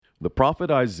The prophet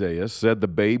Isaiah said the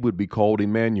babe would be called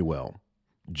Emmanuel.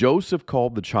 Joseph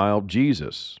called the child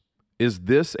Jesus. Is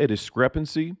this a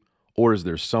discrepancy, or is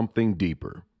there something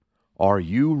deeper? Are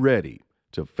you ready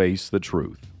to face the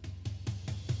truth?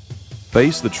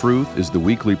 Face the Truth is the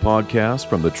weekly podcast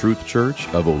from the Truth Church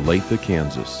of Olathe,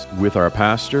 Kansas, with our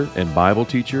pastor and Bible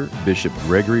teacher, Bishop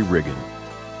Gregory Riggin.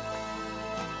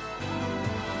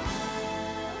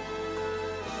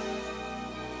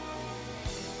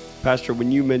 Pastor,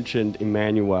 when you mentioned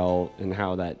Emmanuel and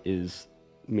how that is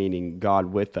meaning God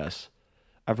with us,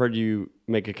 I've heard you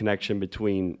make a connection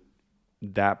between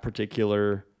that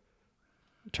particular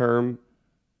term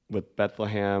with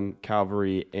Bethlehem,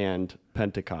 Calvary, and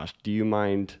Pentecost. Do you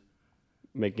mind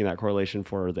making that correlation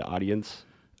for the audience?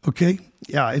 Okay.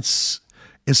 Yeah, it's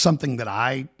something that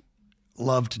I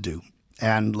love to do.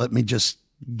 And let me just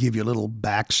give you a little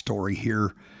backstory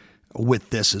here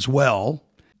with this as well.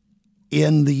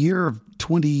 In the year of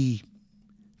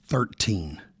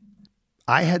 2013,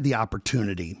 I had the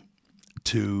opportunity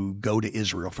to go to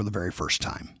Israel for the very first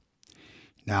time.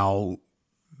 Now,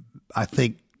 I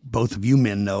think both of you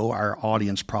men know, our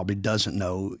audience probably doesn't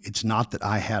know, it's not that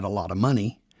I had a lot of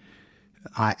money.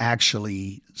 I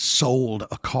actually sold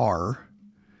a car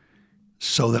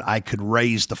so that I could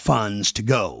raise the funds to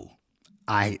go.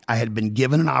 I had been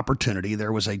given an opportunity.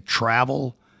 There was a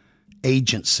travel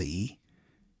agency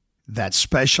that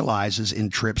specializes in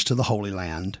trips to the Holy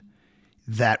Land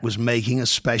that was making a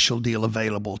special deal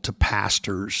available to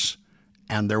pastors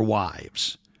and their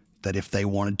wives, that if they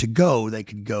wanted to go, they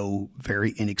could go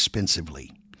very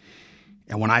inexpensively.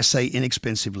 And when I say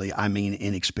inexpensively, I mean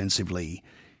inexpensively.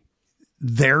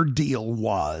 Their deal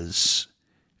was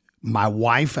my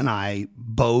wife and I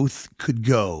both could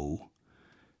go.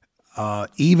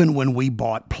 Even when we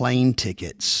bought plane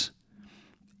tickets,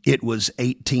 it was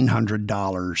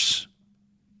 $1,800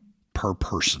 per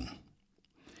person.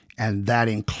 And that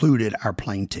included our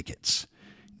plane tickets.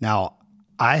 Now,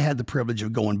 I had the privilege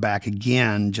of going back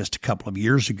again just a couple of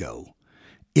years ago.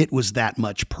 It was that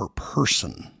much per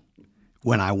person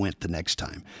when I went the next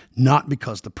time. Not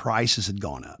because the prices had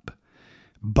gone up,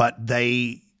 but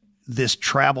this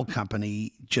travel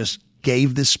company just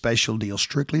gave this special deal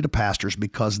strictly to pastors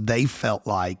because they felt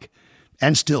like,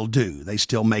 and still do, they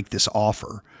still make this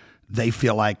offer. They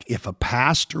feel like if a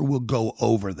pastor will go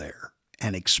over there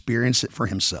and experience it for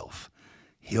himself,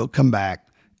 he'll come back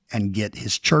and get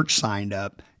his church signed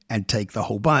up and take the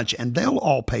whole bunch, and they'll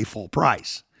all pay full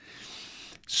price.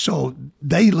 So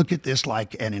they look at this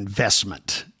like an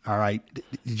investment. All right.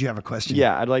 Did you have a question?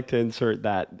 Yeah, I'd like to insert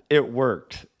that. It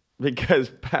worked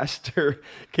because Pastor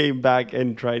came back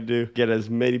and tried to get as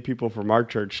many people from our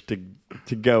church to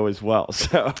go as well.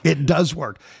 So it does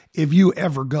work. If you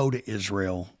ever go to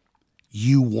Israel,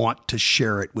 you want to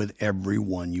share it with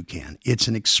everyone you can. It's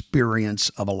an experience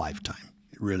of a lifetime.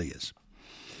 It really is.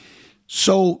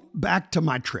 So back to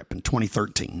my trip in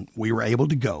 2013, we were able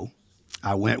to go.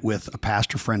 I went with a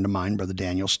pastor friend of mine, Brother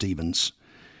Daniel Stevens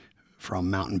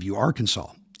from Mountain View,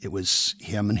 Arkansas. It was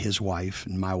him and his wife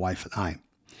and my wife and I.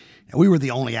 And we were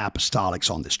the only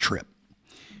apostolics on this trip.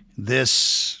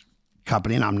 This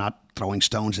company, and I'm not throwing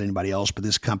stones at anybody else, but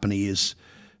this company is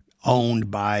owned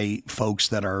by folks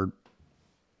that are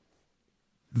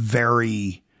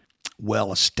very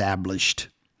well-established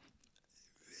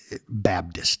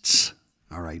Baptists,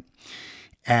 all right?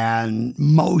 And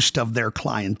most of their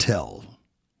clientele,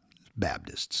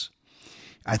 Baptists.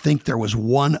 I think there was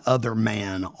one other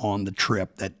man on the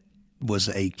trip that was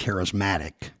a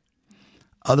charismatic.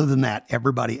 Other than that,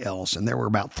 everybody else, and there were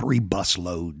about 3 bus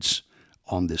loads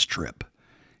on this trip.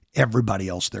 Everybody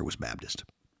else there was Baptist.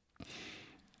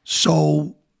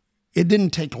 So it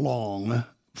didn't take long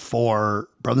for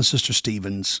Brother and Sister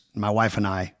Stevens, my wife and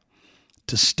I,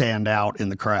 to stand out in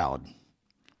the crowd.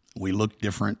 We looked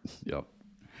different. Yep.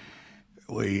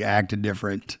 We acted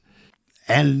different.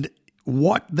 And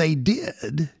what they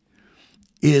did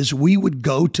is we would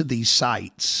go to these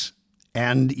sites,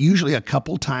 and usually a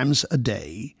couple times a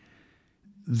day,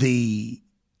 the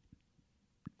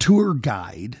tour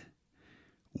guide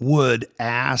would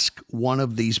ask one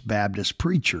of these Baptist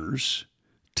preachers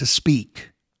to speak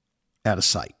at a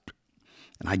site.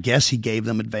 And I guess he gave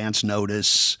them advance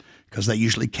notice because they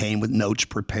usually came with notes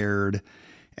prepared.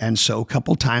 And so a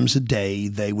couple times a day,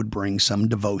 they would bring some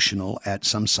devotional at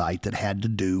some site that had to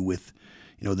do with,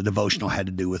 the devotional had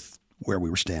to do with where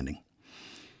we were standing.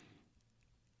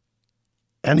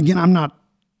 And again, I'm not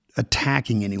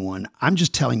attacking anyone. I'm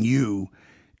just telling you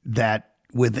that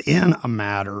within a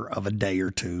matter of a day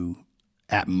or two,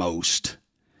 at most,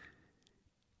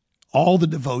 all the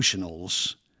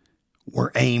devotionals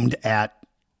were aimed at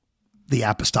the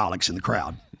apostolics in the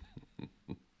crowd.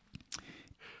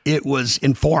 it was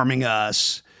informing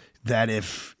us that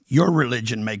if your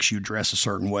religion makes you dress a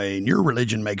certain way and your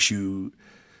religion makes you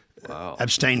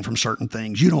abstain from certain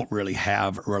things, you don't really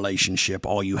have a relationship.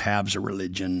 All you have is a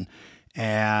religion,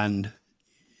 and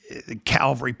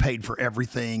Calvary paid for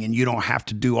everything, and you don't have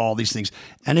to do all these things.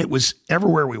 And it was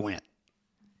everywhere we went.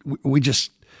 We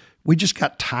just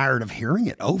got tired of hearing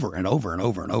it over and over and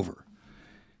over and over.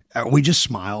 We just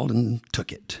smiled and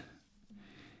took it.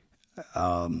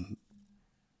 And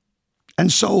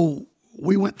so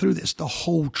we went through this the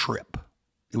whole trip.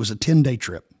 It was a 10-day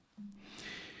trip.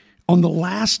 On the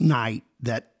last night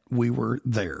that we were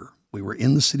there, we were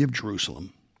in the city of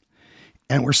Jerusalem,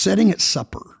 and we're sitting at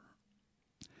supper.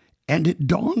 And it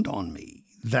dawned on me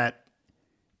that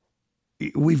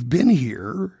we've been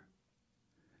here.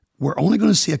 We're only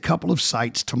going to see a couple of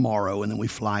sites tomorrow, and then we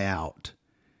fly out.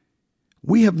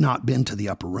 We have not been to the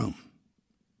upper room.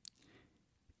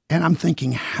 And I'm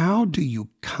thinking, how do you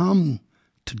come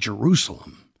to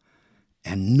Jerusalem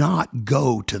and not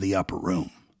go to the upper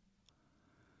room?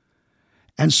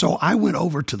 And so I went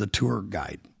over to the tour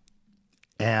guide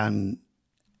and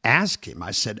asked him,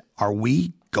 I said, are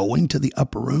we going to the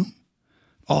upper room?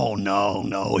 Oh,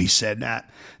 no, he said that.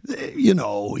 He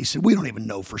said, we don't even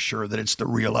know for sure that it's the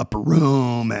real upper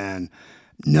room, and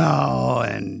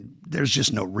there's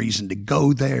just no reason to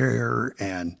go there.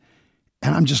 And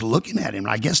I'm just looking at him.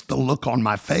 I guess the look on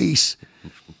my face,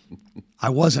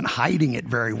 I wasn't hiding it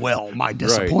very well, my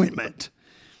disappointment.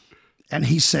 Right. And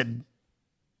he said,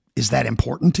 is that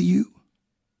important to you?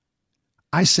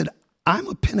 I said, I'm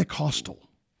a Pentecostal.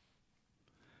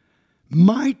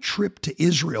 My trip to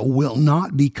Israel will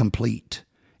not be complete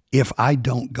if I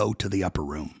don't go to the upper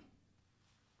room.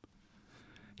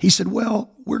 He said,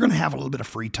 well, we're going to have a little bit of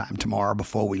free time tomorrow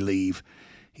before we leave.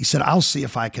 He said, I'll see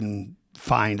if I can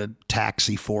find a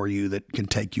taxi for you that can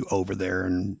take you over there,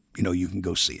 and, you can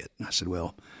go see it. And I said,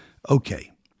 well,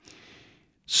 okay.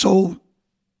 So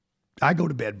I go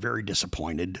to bed very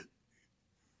disappointed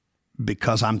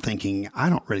because I'm thinking, I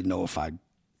don't really know if I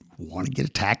want to get a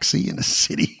taxi in a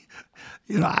city.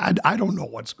 I don't know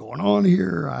what's going on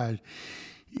here.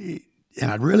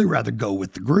 And I'd really rather go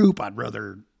with the group. I'd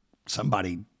rather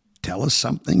somebody tell us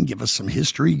something, give us some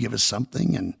history, give us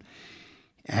something.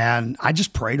 And I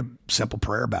just prayed a simple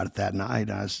prayer about it that night.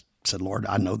 I said, Lord,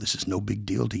 I know this is no big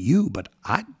deal to you, but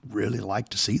I'd really like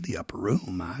to see the upper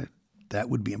room. That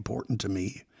would be important to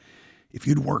me. If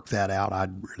you'd work that out,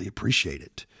 I'd really appreciate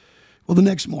it. Well, the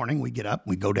next morning we get up,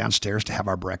 we go downstairs to have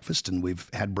our breakfast, and we've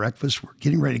had breakfast. We're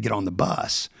getting ready to get on the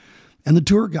bus. And the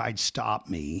tour guide stopped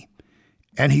me,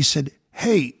 and he said,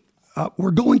 hey,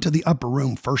 we're going to the upper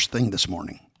room first thing this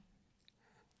morning.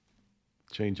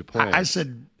 Change of plans. I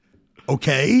said,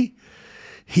 okay.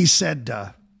 He said,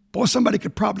 boy, somebody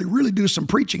could probably really do some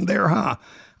preaching there, huh?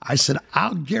 I said,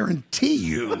 I'll guarantee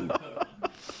you.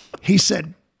 He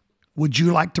said, would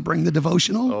you like to bring the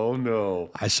devotional? Oh,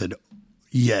 no. I said,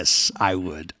 yes, I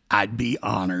would. I'd be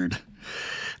honored.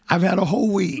 I've had a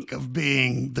whole week of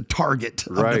being the target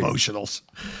of devotionals.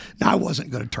 Now, I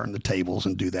wasn't going to turn the tables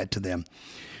and do that to them.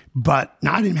 But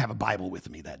now I didn't have a Bible with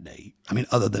me that day. I mean,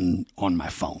 other than on my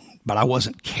phone. But I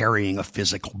wasn't carrying a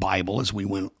physical Bible as we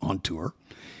went on tour.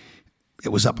 It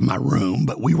was up in my room,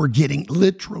 but we were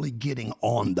literally getting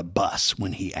on the bus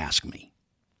when he asked me.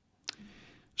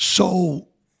 So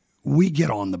we get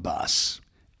on the bus,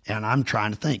 and I'm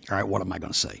trying to think, all right, what am I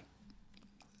going to say?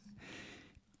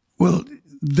 Well,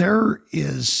 there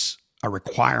is a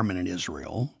requirement in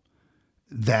Israel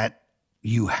that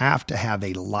you have to have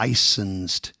a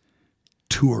licensed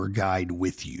tour guide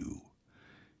with you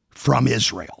from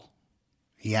Israel.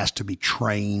 He has to be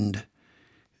trained,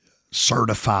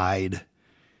 certified.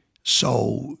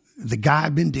 So the guy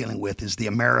I've been dealing with is the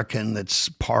American that's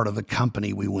part of the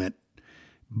company we went.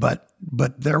 But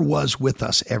there was with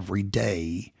us every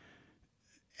day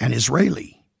an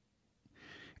Israeli.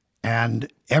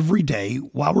 And every day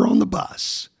while we're on the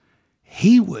bus,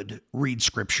 he would read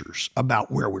scriptures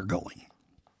about where we're going.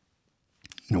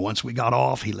 Once we got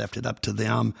off, he left it up to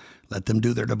them, let them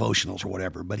do their devotionals or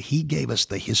whatever. But he gave us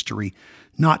the history,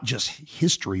 not just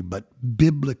history, but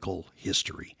biblical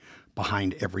history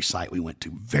behind every site we went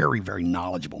to. Very, very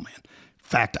knowledgeable man. In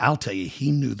fact, I'll tell you, he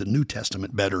knew the New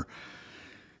Testament better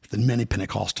than many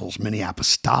Pentecostals, many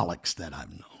apostolics that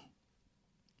I've known.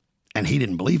 And he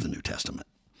didn't believe the New Testament,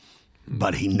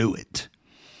 but he knew it.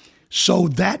 So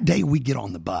that day we get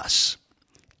on the bus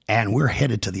and we're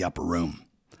headed to the upper room.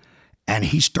 And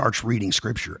he starts reading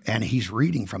scripture, and he's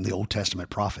reading from the Old Testament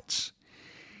prophets.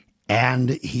 And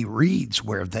he reads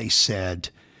where they said,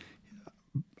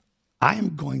 I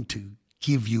am going to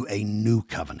give you a new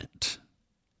covenant.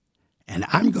 and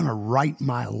I'm going to write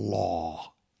my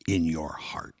law in your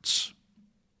hearts.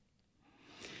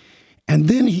 And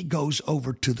then he goes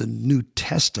over to the New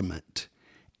Testament,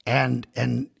 and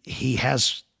he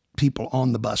has people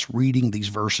on the bus reading these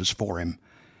verses for him,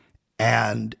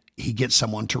 and he gets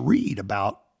someone to read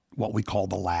about what we call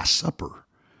the Last Supper.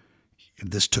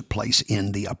 This took place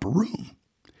in the upper room.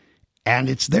 And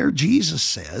it's there Jesus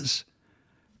says,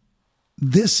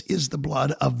 this is the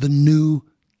blood of the New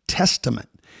Testament.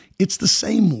 It's the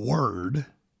same word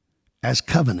as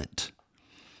covenant.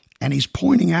 And he's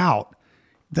pointing out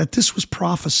that this was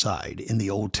prophesied in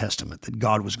the Old Testament, that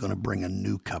God was going to bring a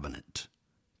new covenant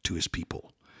to his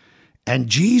people. And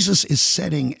Jesus is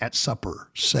sitting at supper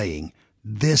saying,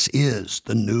 this is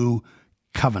the new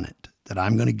covenant that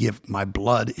I'm going to give. My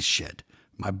blood is shed.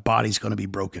 My body's going to be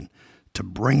broken to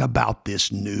bring about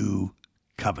this new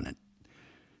covenant.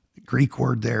 The Greek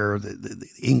word there, the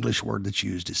English word that's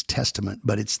used is testament,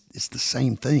 but it's the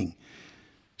same thing.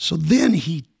 So then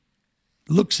he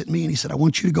looks at me and he said, I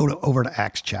want you to go over to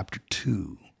Acts chapter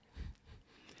 2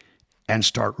 and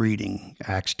start reading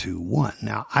Acts 2:1.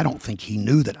 Now, I don't think he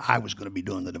knew that I was going to be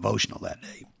doing the devotional that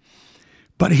day.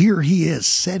 But here he is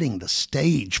setting the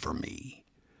stage for me.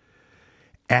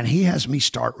 And he has me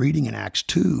start reading in Acts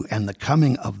 2 and the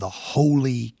coming of the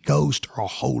Holy Ghost or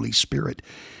Holy Spirit.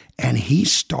 And he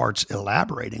starts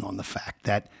elaborating on the fact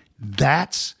that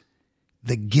that's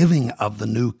the giving of the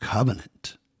new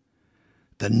covenant.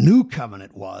 The new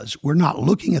covenant was, we're not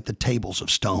looking at the tables of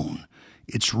stone.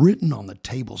 It's written on the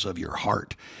tables of your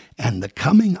heart. And the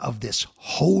coming of this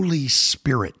Holy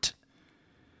Spirit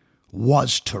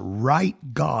was to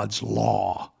write God's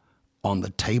law on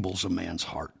the tables of man's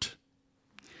heart.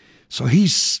 So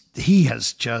he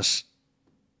has just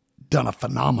done a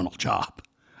phenomenal job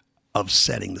of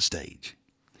setting the stage.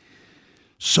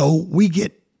 So we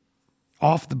get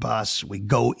off the bus, we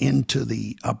go into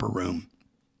the upper room,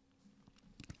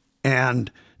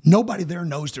 and nobody there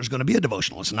knows there's going to be a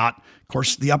devotional. It's not, of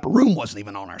course, the upper room wasn't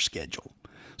even on our schedule.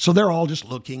 So they're all just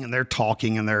looking and they're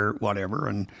talking and they're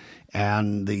whatever.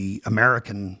 And the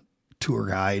American tour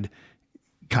guide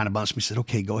kind of bounced me and said,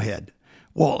 okay, go ahead.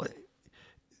 Well,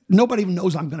 nobody even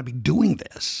knows I'm going to be doing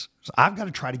this. So I've got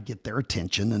to try to get their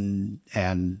attention.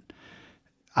 And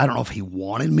I don't know if he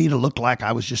wanted me to look like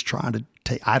I was just trying to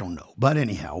take, I don't know. But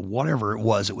anyhow, whatever it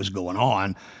was going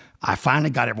on, I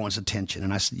finally got everyone's attention.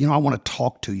 And I said, I want to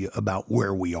talk to you about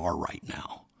where we are right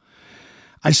now.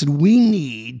 I said, we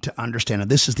need to understand,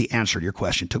 and this is the answer to your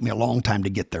question. It took me a long time to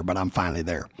get there, but I'm finally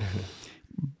there.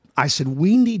 Mm-hmm. I said,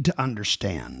 we need to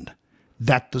understand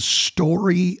that the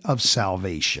story of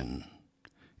salvation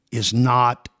is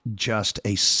not just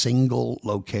a single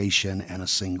location and a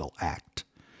single act.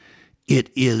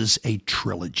 It is a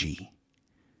trilogy.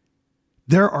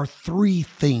 There are three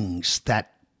things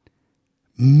that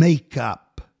make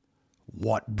up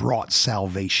what brought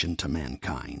salvation to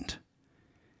mankind.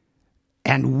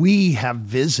 And we have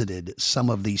visited some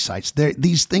of these sites.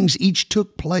 These things each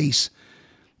took place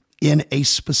in a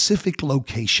specific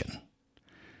location.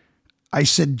 I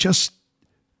said just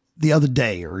the other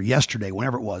day or yesterday,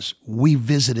 whenever it was, we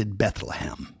visited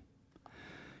Bethlehem.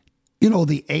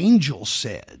 The angel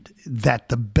said that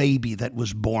the baby that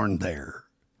was born there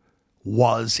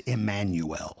was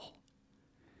Emmanuel.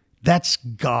 That's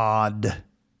God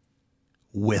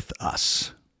with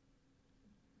us.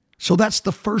 So that's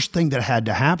the first thing that had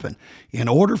to happen. In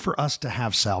order for us to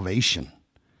have salvation,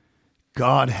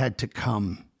 God had to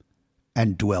come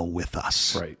and dwell with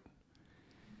us. Right.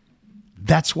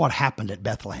 That's what happened at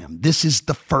Bethlehem. This is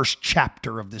the first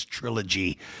chapter of this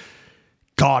trilogy.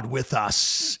 God with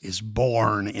us is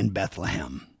born in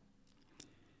Bethlehem.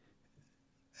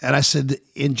 And I said,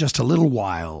 in just a little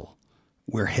while,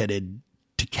 we're headed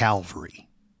to Calvary.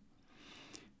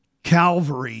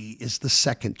 Calvary is the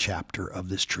second chapter of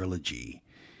this trilogy.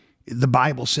 The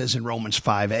Bible says in Romans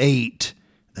 5:8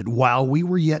 that while we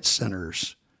were yet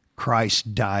sinners,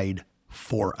 Christ died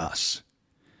for us.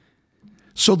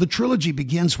 So the trilogy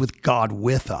begins with God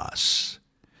with us,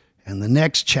 and the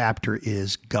next chapter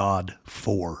is God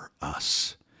for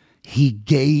us. He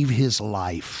gave his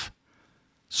life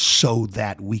so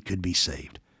that we could be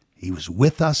saved. He was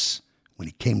with us when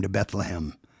he came to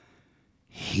Bethlehem.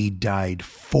 He died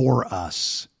for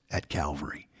us at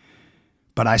Calvary.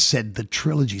 But I said the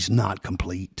trilogy's not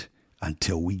complete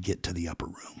until we get to the upper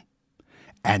room.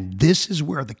 And this is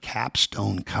where the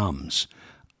capstone comes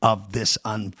of this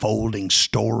unfolding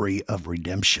story of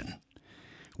redemption.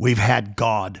 We've had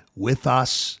God with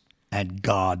us and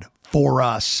God for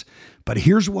us. But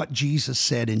here's what Jesus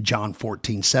said in John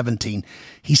 14:17.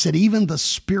 He said, even the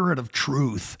Spirit of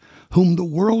truth, whom the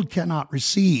world cannot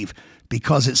receive,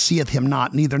 because it seeth him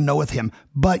not, neither knoweth him.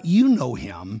 But you know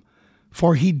him,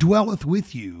 for he dwelleth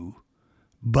with you,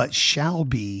 but shall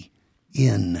be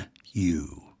in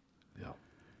you. Yeah.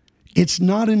 It's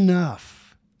not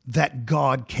enough that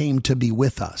God came to be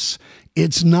with us.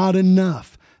 It's not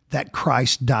enough that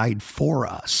Christ died for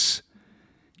us.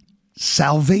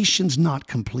 Salvation's not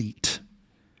complete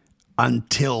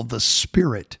until the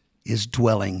Spirit is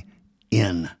dwelling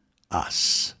in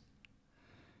us.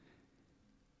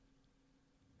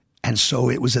 And so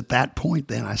it was at that point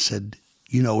then I said,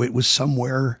 it was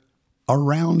somewhere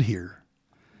around here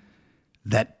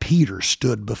that Peter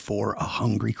stood before a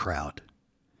hungry crowd.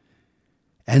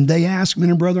 And they asked,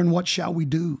 men and brethren, what shall we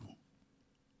do?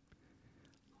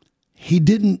 He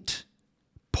didn't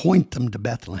point them to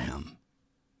Bethlehem.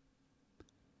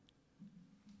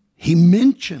 He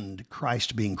mentioned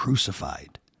Christ being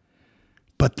crucified.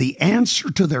 But the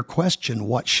answer to their question,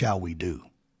 what shall we do,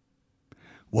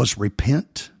 was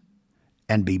repent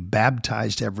and be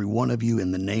baptized, every one of you,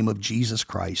 in the name of Jesus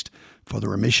Christ for the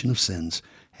remission of sins,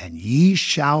 and ye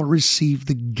shall receive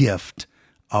the gift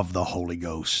of the Holy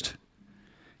Ghost.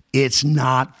 It's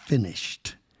not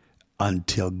finished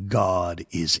until God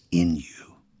is in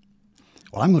you.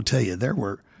 Well, I'm going to tell you, there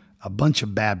were a bunch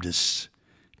of Baptists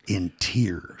in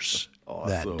tears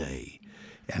that day.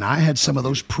 And I had some of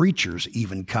those preachers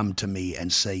even come to me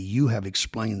and say, you have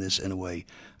explained this in a way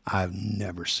I've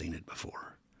never seen it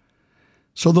before.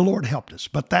 So the Lord helped us.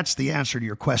 But that's the answer to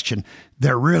your question.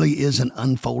 There really is an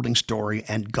unfolding story,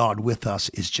 and God with us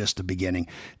is just the beginning.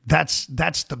 That's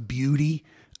the beauty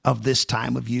of this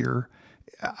time of year.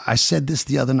 I said this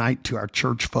the other night to our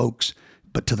church folks,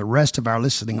 but to the rest of our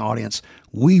listening audience,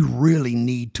 we really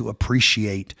need to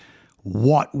appreciate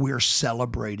what we're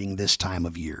celebrating this time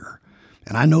of year.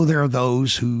 And I know there are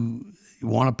those who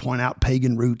want to point out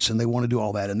pagan roots and they want to do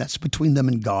all that, and that's between them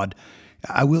and God.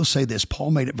 I will say this,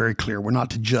 Paul made it very clear, we're not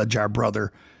to judge our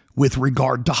brother with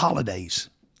regard to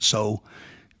holidays. So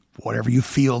whatever you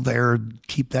feel there,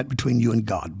 keep that between you and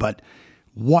God. But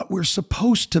what we're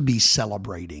supposed to be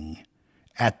celebrating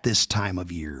at this time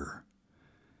of year,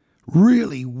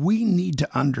 really, we need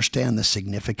to understand the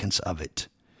significance of it.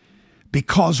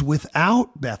 Because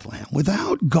without Bethlehem,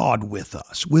 without God with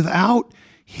us, without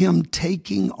him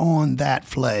taking on that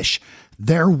flesh,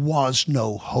 there was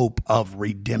no hope of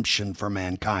redemption for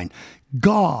mankind.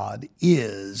 God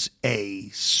is a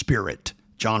spirit,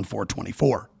 John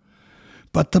 4:24.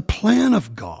 But the plan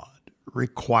of God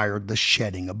required the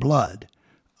shedding of blood.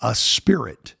 A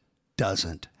spirit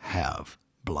doesn't have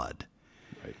blood.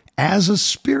 Right. As a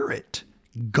spirit,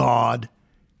 God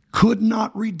could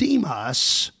not redeem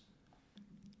us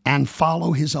and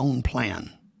follow his own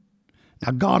plan.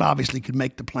 Now, God obviously could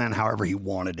make the plan however he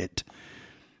wanted it.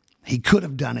 He could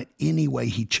have done it any way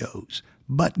he chose.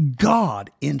 But God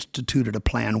instituted a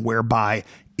plan whereby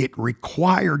it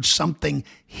required something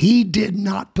he did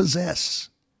not possess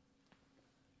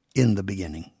in the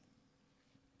beginning.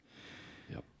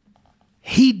 Yep.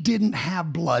 He didn't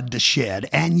have blood to shed,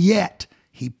 and yet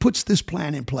he puts this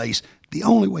plan in place. The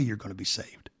only way you're going to be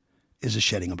saved is the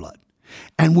shedding of blood.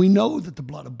 And we know that the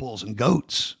blood of bulls and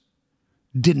goats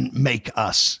didn't make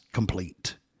us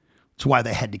complete. That's why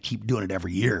they had to keep doing it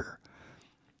every year.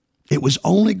 It was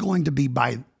only going to be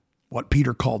by what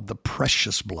Peter called the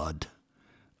precious blood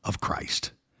of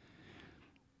Christ.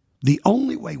 The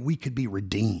only way we could be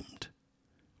redeemed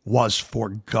was for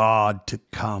God to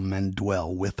come and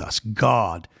dwell with us,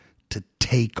 God to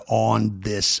take on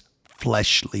this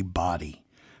fleshly body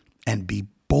and be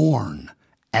born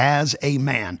as a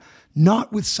man,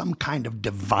 not with some kind of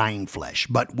divine flesh,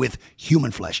 but with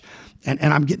human flesh. And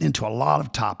I'm getting into a lot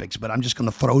of topics, but I'm just going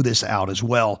to throw this out as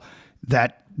well,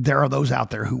 that there are those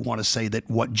out there who want to say that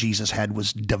what Jesus had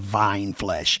was divine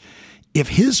flesh. If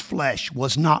his flesh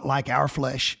was not like our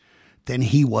flesh, then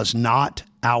he was not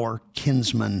our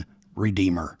kinsman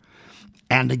redeemer.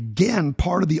 And again,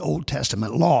 part of the Old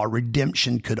Testament law,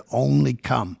 redemption could only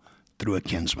come through a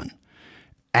kinsman.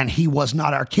 And he was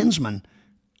not our kinsman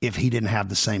if he didn't have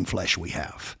the same flesh we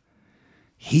have.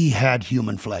 He had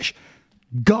human flesh.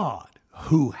 God,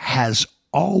 who has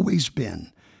always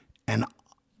been an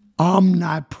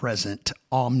omnipresent,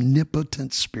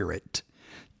 omnipotent spirit,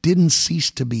 didn't cease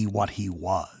to be what he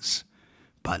was.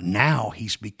 But now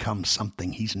he's become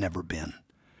something he's never been.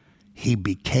 He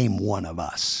became one of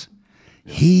us.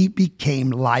 He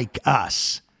became like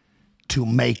us to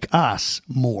make us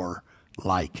more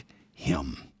like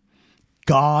him.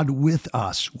 God with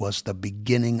us was the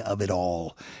beginning of it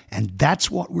all. And that's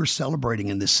what we're celebrating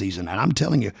in this season. And I'm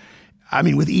telling you, I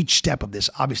mean, with each step of this,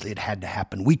 obviously it had to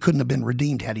happen. We couldn't have been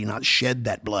redeemed had he not shed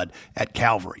that blood at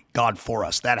Calvary. God for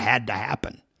us. That had to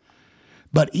happen.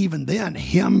 But even then,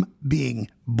 him being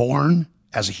born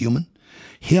as a human,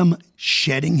 him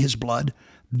shedding his blood,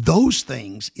 those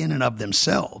things in and of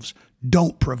themselves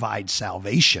don't provide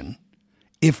salvation.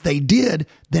 If they did,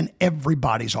 then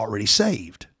everybody's already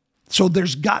saved. So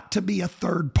there's got to be a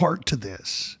third part to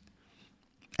this.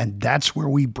 And that's where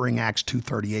we bring Acts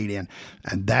 2:38 in.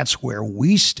 And that's where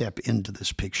we step into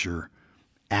this picture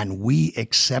and we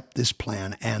accept this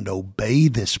plan and obey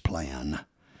this plan.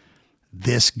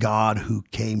 This God who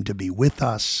came to be with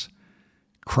us,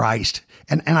 Christ.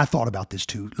 And I thought about this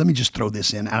too. Let me just throw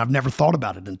this in. And I've never thought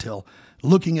about it until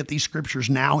looking at these scriptures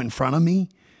now in front of me.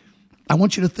 I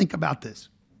want you to think about this.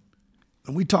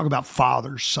 When we talk about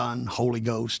Father, Son, Holy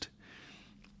Ghost,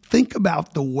 think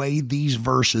about the way these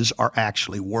verses are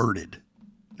actually worded.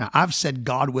 Now, I've said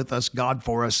God with us, God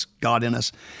for us, God in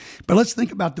us. But let's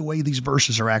think about the way these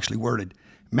verses are actually worded.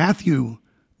 Matthew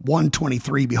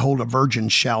 1:23, behold, a virgin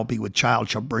shall be with child,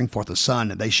 shall bring forth a son,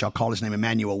 and they shall call his name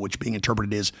Emmanuel, which being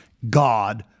interpreted is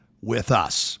God with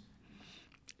us.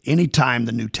 Anytime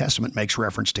the New Testament makes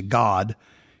reference to God,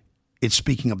 it's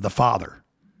speaking of the Father.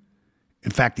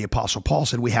 In fact, the Apostle Paul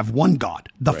said we have one God,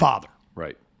 the Father.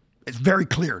 Right. It's very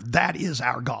clear. That is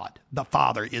our God. The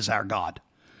Father is our God.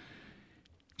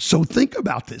 So think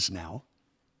about this now.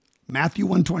 Matthew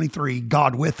 1:23,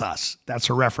 God with us. That's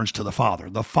a reference to the Father.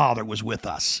 The Father was with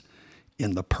us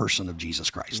in the person of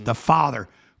Jesus Christ. The Father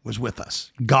was with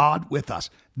us. God with us.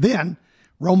 Then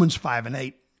Romans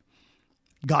 5:8,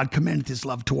 God commended his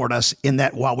love toward us in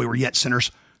that while we were yet sinners,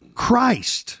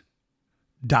 Christ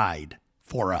died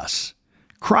for us.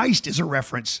 Christ is a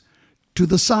reference to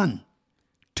the Son,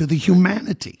 to the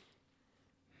humanity.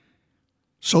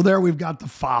 So there we've got the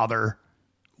Father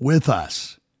with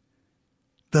us,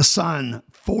 the Son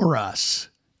for us,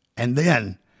 and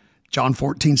then John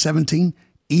 14:17,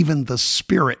 even the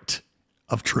Spirit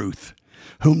of truth,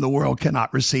 whom the world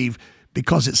cannot receive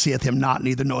because it seeth him not,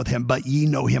 neither knoweth him, but ye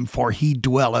know him, for he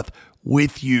dwelleth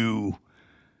with you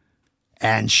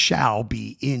and shall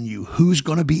be in you. Who's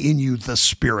going to be in you? The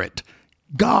Spirit.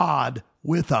 God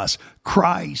with us,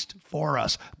 Christ for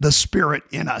us, the Spirit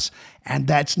in us. And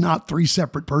that's not three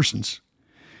separate persons.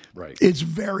 Right. It's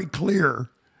very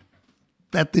clear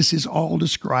that this is all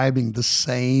describing the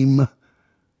same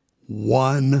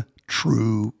one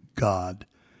true God.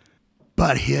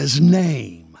 But his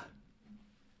name,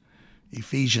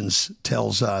 Ephesians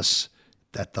tells us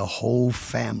that the whole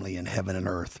family in heaven and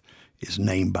earth is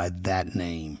named by that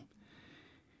name.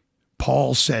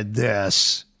 Paul said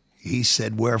this. He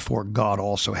said, wherefore God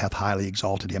also hath highly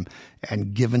exalted him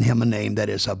and given him a name that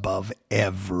is above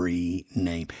every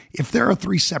name. If there are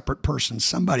three separate persons,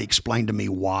 somebody explain to me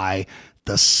why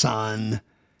the Son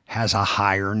has a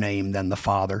higher name than the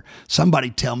Father. Somebody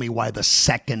tell me why the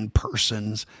second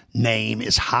person's name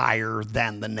is higher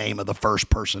than the name of the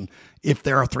first person. If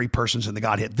there are three persons in the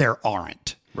Godhead, there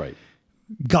aren't. Right.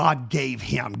 God gave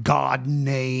him, God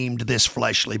named this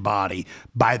fleshly body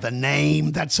by the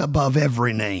name that's above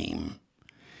every name.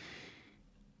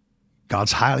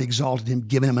 God's highly exalted him,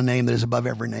 given him a name that is above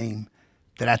every name,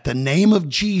 that at the name of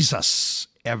Jesus,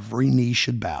 every knee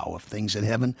should bow of things in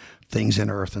heaven, things in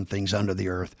earth, and things under the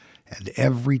earth, and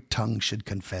every tongue should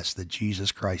confess that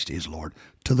Jesus Christ is Lord,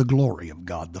 to the glory of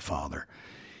God the Father.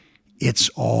 It's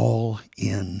all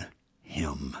in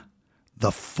him.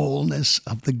 The fullness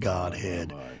of the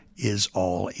Godhead is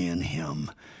all in him.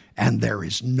 And there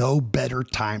is no better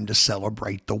time to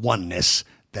celebrate the oneness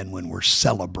than when we're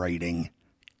celebrating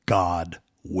God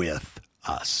with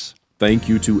us. Thank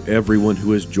you to everyone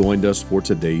who has joined us for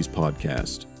today's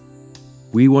podcast.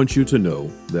 We want you to know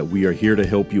that we are here to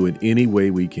help you in any way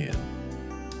we can.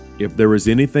 If there is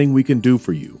anything we can do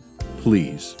for you,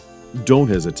 please don't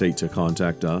hesitate to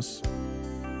contact us.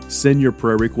 Send your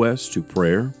prayer requests to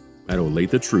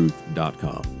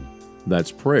prayer@olathetruth.com.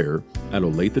 That's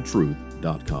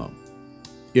prayer@olathetruth.com.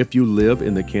 If you live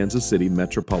in the Kansas City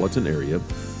metropolitan area,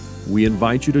 we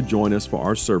invite you to join us for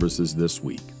our services this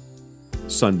week.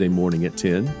 Sunday morning at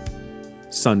 10,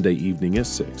 Sunday evening at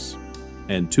 6,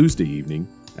 and Tuesday evening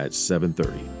at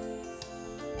 7:30.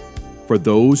 For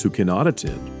those who cannot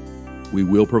attend, we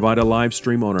will provide a live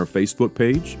stream on our Facebook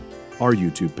page, our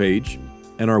YouTube page,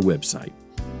 and our website,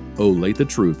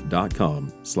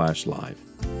 olathetruth.com/live.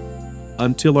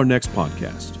 Until our next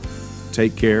podcast,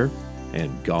 take care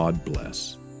and God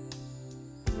bless.